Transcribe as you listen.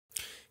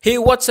Hey,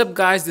 what's up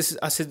guys, this is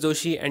Asit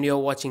Joshi and you're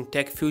watching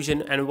Tech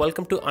Fusion, and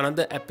welcome to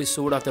another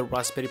episode of the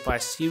Raspberry Pi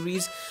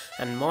series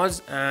and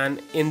mods.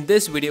 And in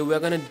this video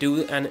we're going to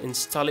do an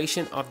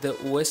installation of the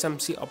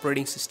OSMC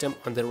operating system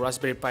on the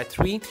Raspberry Pi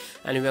 3,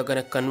 and we're going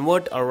to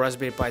convert our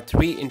Raspberry Pi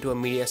 3 into a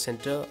media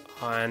center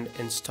and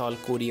install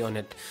Kodi on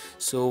it.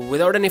 So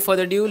without any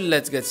further ado,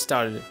 let's get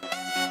started.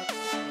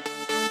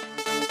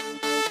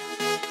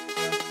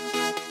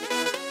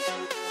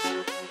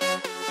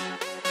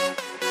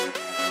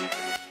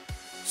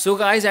 So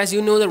guys, as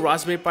you know, the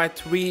Raspberry Pi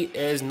 3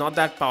 is not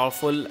that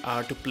powerful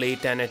to play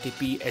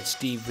 1080p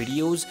HD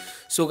videos.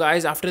 So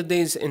guys, after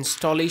this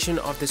installation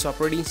of this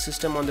operating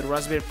system on the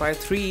Raspberry Pi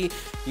 3,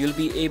 you'll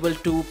be able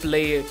to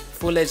play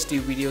full HD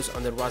videos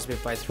on the Raspberry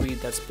Pi 3.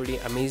 That's pretty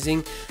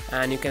amazing,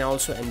 and you can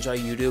also enjoy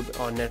YouTube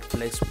or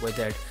Netflix with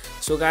it.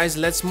 So guys,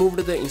 let's move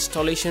to the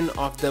installation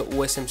of the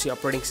OSMC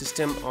operating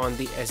system on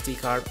the SD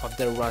card of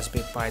the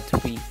Raspberry Pi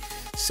 3.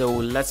 So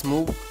let's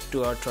move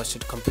to our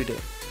trusted computer.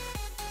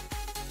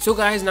 So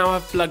guys, now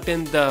I've plugged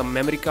in the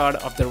memory card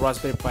of the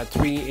Raspberry Pi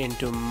 3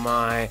 into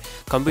my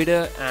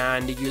computer,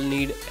 and you'll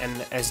need an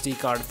SD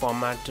card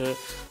formatter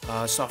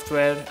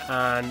software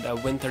and a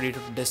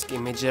Win32 disk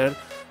imager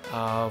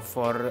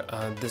for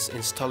this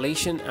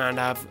installation.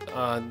 And I've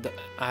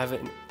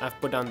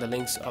put down the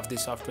links of the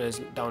softwares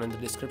down in the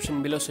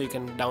description below, so you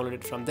can download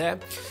it from there.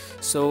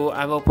 So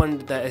I've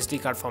opened the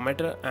SD card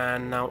formatter,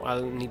 and now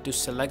I'll need to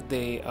select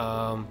the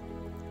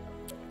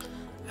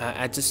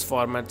adjust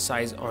format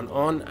size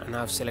on, and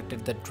I've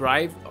selected the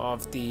drive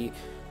of the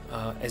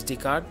SD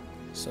card.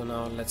 So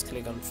now let's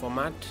click on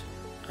format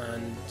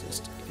and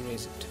just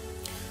erase it.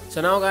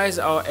 So now guys,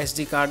 our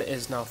SD card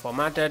is now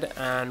formatted,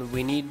 and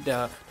we need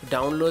to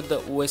download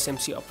the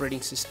OSMC operating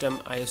system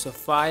ISO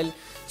file.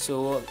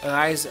 So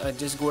guys,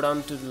 just go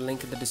down to the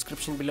link in the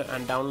description below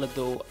and download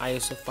the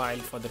ISO file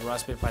for the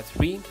Raspberry Pi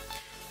 3.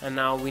 And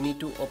now we need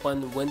to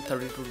open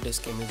Win32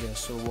 disk imager.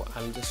 So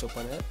I'll just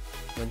open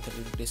a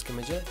Win32 disk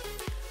imager,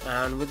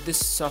 and with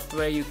this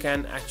software you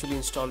can actually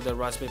install the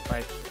Raspberry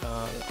Pi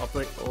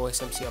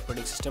OSMC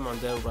operating system on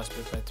the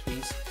Raspberry Pi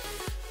 3's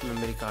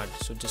memory card.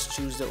 So just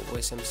choose the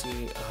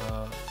OSMC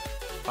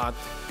path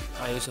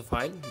ISO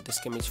file,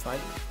 disk image file,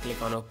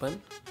 click on open,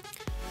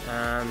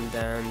 and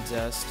then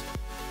just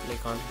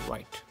click on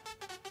write.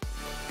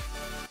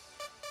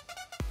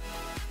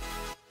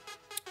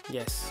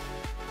 Yes.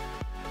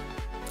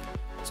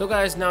 So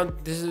guys, now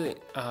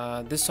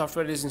this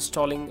software is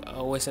installing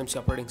OSMC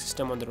operating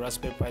system on the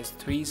Raspberry Pi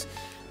 3's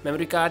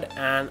memory card,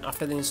 and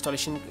after the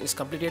installation is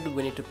completed,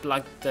 we need to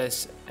plug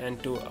this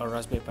into a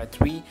Raspberry Pi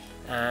 3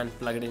 and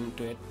plug it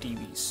into a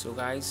TV. So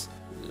guys,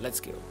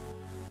 let's go.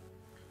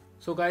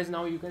 So guys,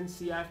 now you can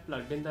see I've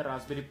plugged in the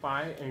Raspberry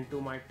Pi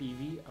into my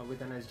TV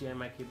with an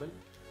HDMI cable,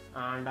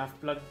 and I've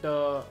plugged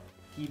the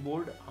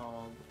keyboard,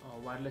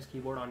 wireless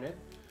keyboard on it,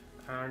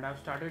 and I've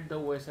started the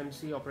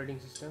OSMC operating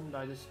system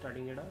by just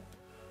starting it up.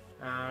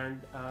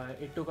 And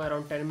it took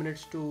around 10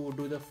 minutes to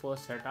do the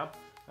first setup.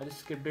 I just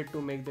skipped it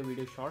to make the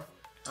video short,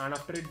 and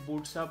after it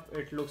boots up,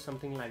 it looks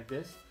something like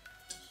this.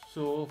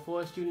 So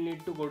first you'll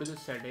need to go to the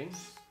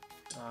settings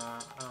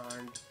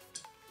and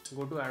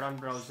go to add-on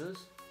browsers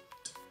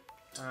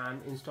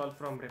and install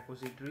from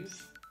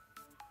repositories,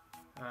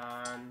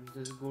 and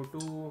just go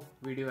to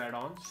video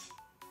add-ons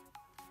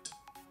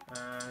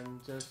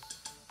and just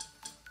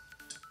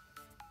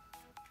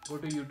go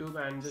to YouTube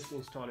and just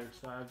install it.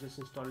 So I've just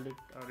installed it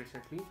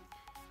recently,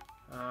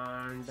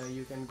 and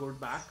you can go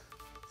back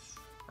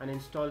and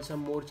install some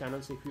more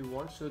channels if you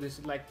want. So this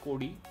is like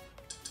Kodi,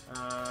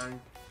 and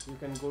you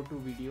can go to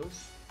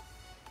videos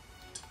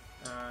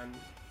and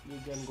you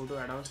can go to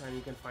add-ons and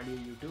you can find your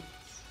YouTube,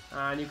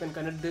 and you can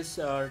connect this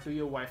to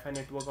your Wi-Fi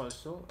network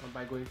also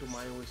by going to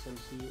my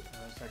OSMC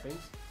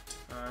settings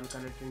and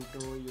connect into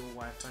your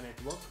Wi-Fi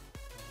network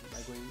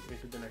by going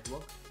into the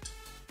network.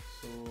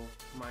 So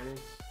mine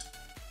is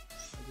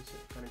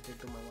just connected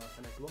to my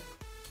Wi-Fi network.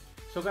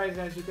 So guys,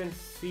 as you can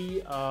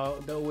see,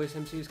 the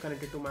OSMC is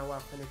connected to my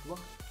Wi-Fi network,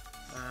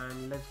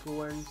 and let's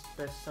go and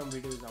test some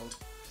videos out.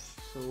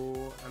 So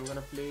I'm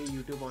gonna play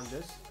YouTube on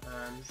this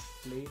and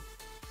play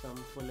some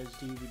full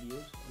HD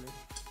videos on it.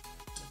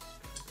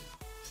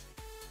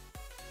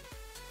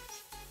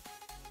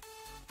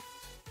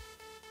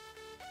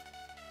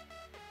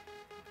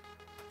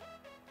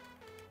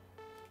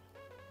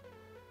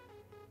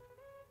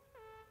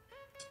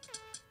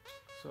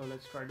 So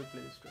let's try to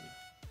play this story.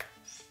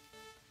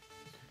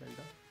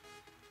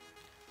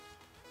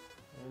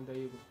 And there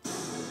you go.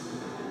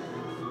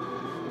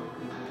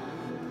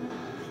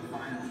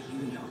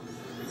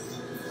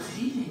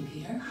 Good evening,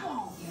 Peter.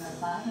 Oh. You have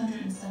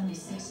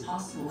 576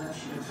 possible web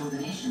shooter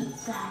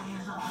combinations. You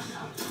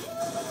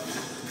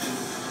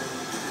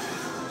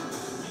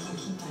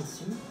keep that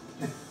soon?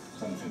 Yeah,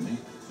 sounds good to me.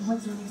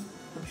 What's your next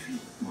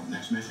retreat? What,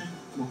 next mission?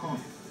 We'll call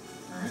you.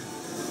 Alright?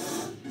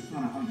 It's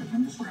not 100,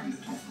 I'm just grabbing the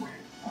tough way.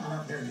 I'm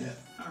not there yet.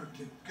 Alright,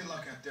 kid. Good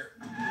luck out there.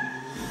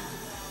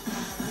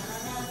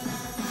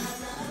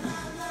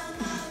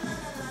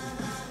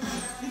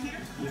 Hey,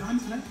 Peter, you on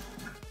tonight?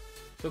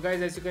 So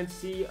guys, as you can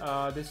see,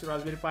 this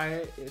Raspberry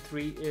Pi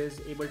 3 is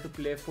able to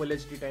play full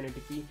HD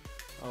 1080p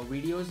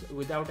videos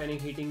without any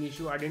heating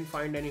issue. I didn't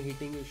find any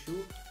heating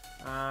issue,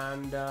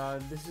 and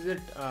this is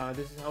it.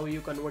 This is how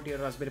you convert your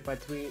Raspberry Pi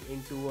 3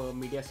 into a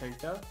media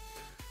center.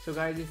 So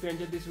guys, if you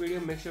enjoyed this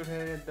video, make sure to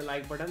hit the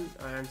like button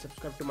and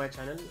subscribe to my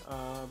channel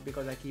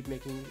because I keep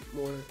making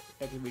more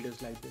tech videos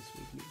like this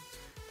weekly.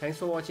 Thanks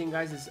for watching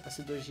guys. This is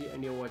Asutoshi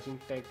and you're watching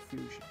Tech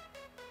Fusion.